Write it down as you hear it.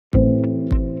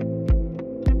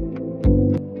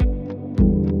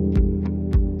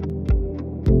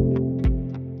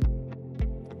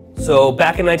So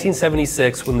back in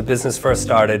 1976, when the business first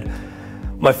started,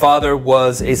 my father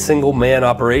was a single-man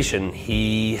operation.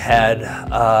 He had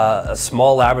a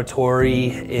small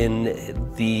laboratory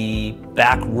in the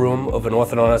back room of an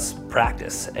orthodontist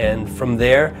practice. And from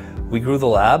there, we grew the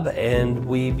lab and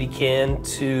we began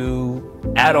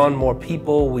to add on more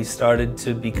people. We started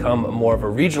to become more of a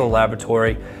regional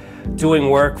laboratory, doing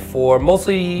work for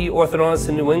mostly orthodontists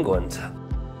in New England.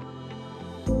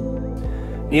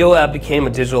 NEOLab became a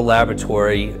digital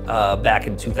laboratory back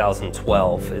in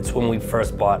 2012. It's when we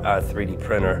first bought our 3D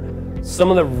printer. Some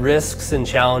of the risks and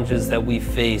challenges that we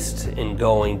faced in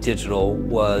going digital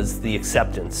was the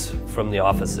acceptance from the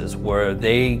offices. Were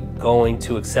they going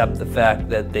to accept the fact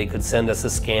that they could send us a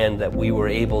scan that we were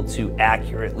able to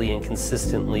accurately and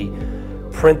consistently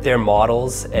print their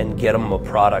models and get them a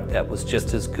product that was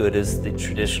just as good as the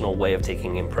traditional way of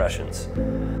taking impressions?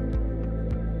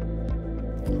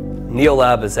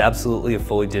 NEOLab is absolutely a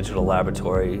fully digital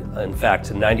laboratory. In fact,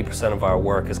 90% of our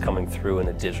work is coming through in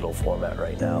a digital format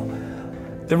right now.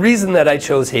 The reason that I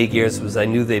chose HeyGears was I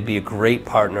knew they'd be a great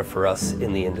partner for us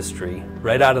in the industry.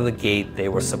 Right out of the gate, they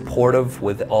were supportive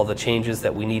with all the changes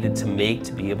that we needed to make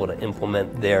to be able to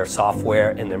implement their software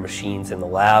and their machines in the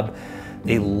lab.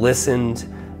 They listened,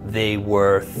 they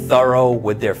were thorough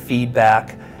with their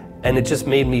feedback, and it just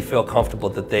made me feel comfortable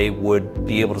that they would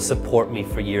be able to support me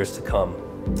for years to come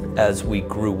as we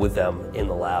grew with them in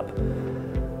the lab.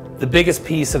 The biggest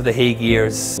piece of the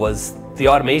HeyGears was the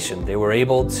automation. They were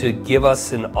able to give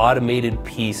us an automated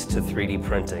piece to 3D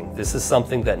printing. This is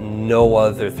something that no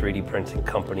other 3D printing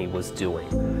company was doing.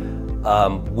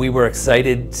 We were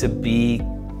excited to be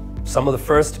some of the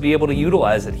first to be able to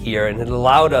utilize it here, and it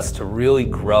allowed us to really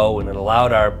grow, and it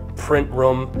allowed our print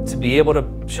room to be able to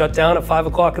shut down at 5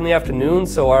 o'clock in the afternoon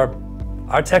so our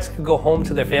techs could go home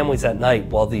to their families at night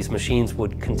while these machines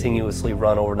would continuously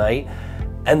run overnight.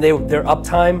 And their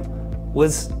uptime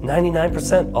was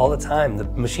 99% all the time. The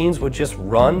machines would just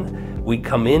run. We'd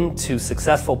come into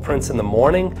successful prints in the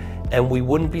morning and we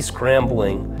wouldn't be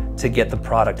scrambling to get the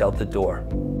product out the door.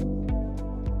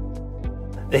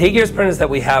 The HeyGears printers that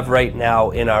we have right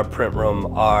now in our print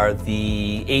room are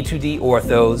the A2D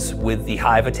Orthos with the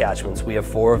HiVE attachments. We have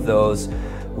 4 of those.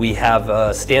 We have a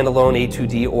standalone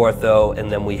A2D Ortho,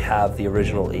 and then we have the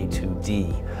original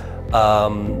A2D.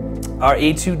 Our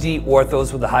A2D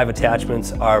Orthos with the HiVE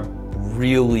attachments are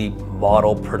really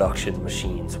model production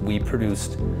machines. We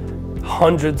produced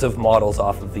hundreds of models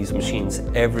off of these machines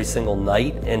every single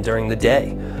night and during the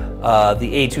day.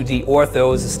 The A2D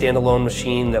Ortho is a standalone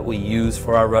machine that we use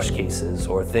for our rush cases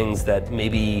or things that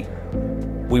maybe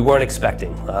we weren't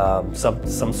expecting,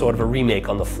 some sort of a remake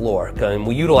on the floor. And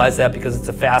we utilize that because it's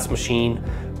a fast machine.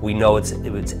 We know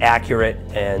it's accurate,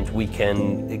 and we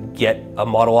can get a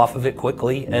model off of it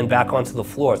quickly and back onto the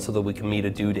floor so that we can meet a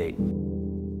due date.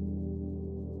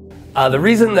 The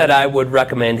reason that I would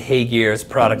recommend HeyGears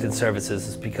product and services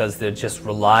is because they're just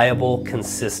reliable,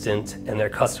 consistent, and their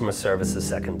customer service is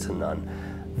second to none.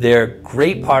 They're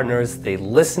great partners, they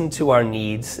listen to our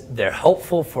needs, they're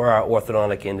helpful for our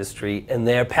orthodontic industry, and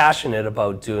they're passionate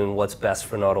about doing what's best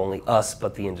for not only us,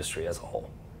 but the industry as a whole.